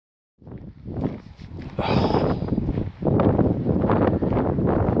Hello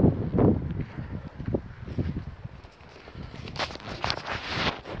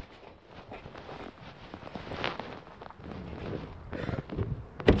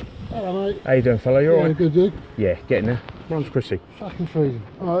mate. How you doing, fella? You alright? Good, dude. Yeah, getting there. Runs Chrissy. Fucking freezing.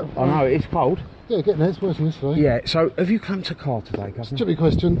 Alright. I know, it's cold. Yeah, getting there. It's worse than yesterday. Yeah, so have you come to car today, Governor? Stupid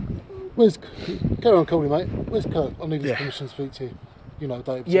question. Where's... Carry on calling, mate. Where's Kurt? I need his permission to speak to you. You know,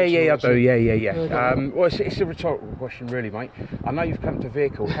 data protection. Yeah, I do. Yeah. Yeah, Well, it's a rhetorical question, really, mate. I know you've come to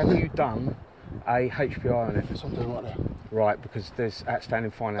vehicle. Have you done a HPI on it? That's what I'm doing right now. Right, because there's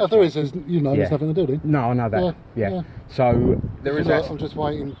outstanding finance. Oh, there is. There's, you know, there's nothing to do, do you? No, I know that. Yeah. So there is. I'm just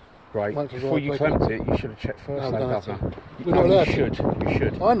waiting. Great. Before you clamped it, you should have checked first, No, though, we don't Governor. We're not allowed You should. You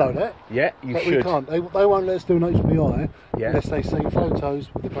should. I know that. Yeah, you but should. we can't. They won't let us do an HPI Yeah. unless they see photos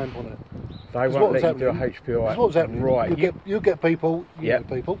with the clamp on it. They won't let you do a HPI. What was happening? Right. You get people. You get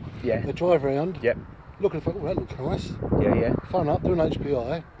people. Yeah. They drive around. Yep. Look at the that looks nice. Yeah. Phone up, do an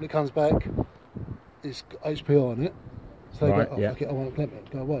HPI, and it comes back. It's HPI on it. So they go, oh fuck it, I won't clamp it.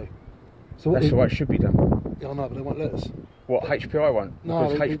 Go away. So that's the way it should be done. Yeah, I know, but they won't let us. What, HPI won't? No,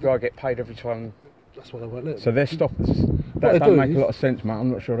 because HPI get paid every time. That's why they won't let us. So they're stoppers. That don't make a lot of sense, mate.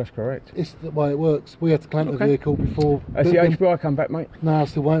 I'm not sure that's correct. It's the way it works. We had to clamp the vehicle before. Has the HPI come back, mate? No, I'm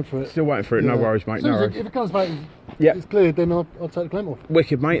still waiting for it. Still waiting for it. No worries, mate. No worries. If it comes back, it's cleared, then I'll take the clamp off.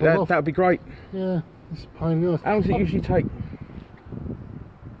 Wicked, mate. That would be great. Yeah, it's a pain in the ass. How long does it usually take?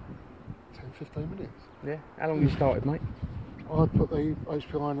 10-15 minutes. Yeah. How long have you started, mate? I put the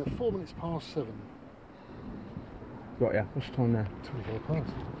HPI in at 4 minutes past 7. Got ya. What's the time now? 24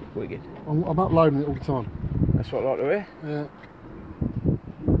 past. Wicked. I'm uploading it all the time. That's what I like to hear. Yeah.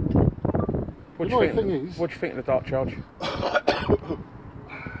 What do you think? What do you think of the dark charge? I've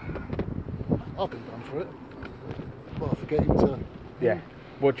been done for it. Well, forgetting to. Yeah.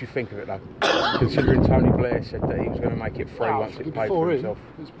 What do you think of it though? Considering Tony Blair said that he was going to make it free once it paid for himself.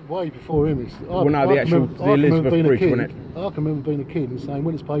 It's way before him. Well, no, the Elizabeth Bridge, wasn't it? I can remember being a kid and saying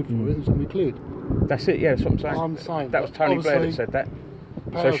when it's paid for it was going to be cleared. That's it, yeah, that's what I'm saying. I'm saying that was Tony Blair that said that.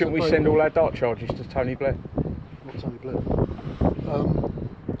 So shouldn't we send all our dark charges to Tony Blair? Not Tony Blair.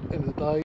 End of the day.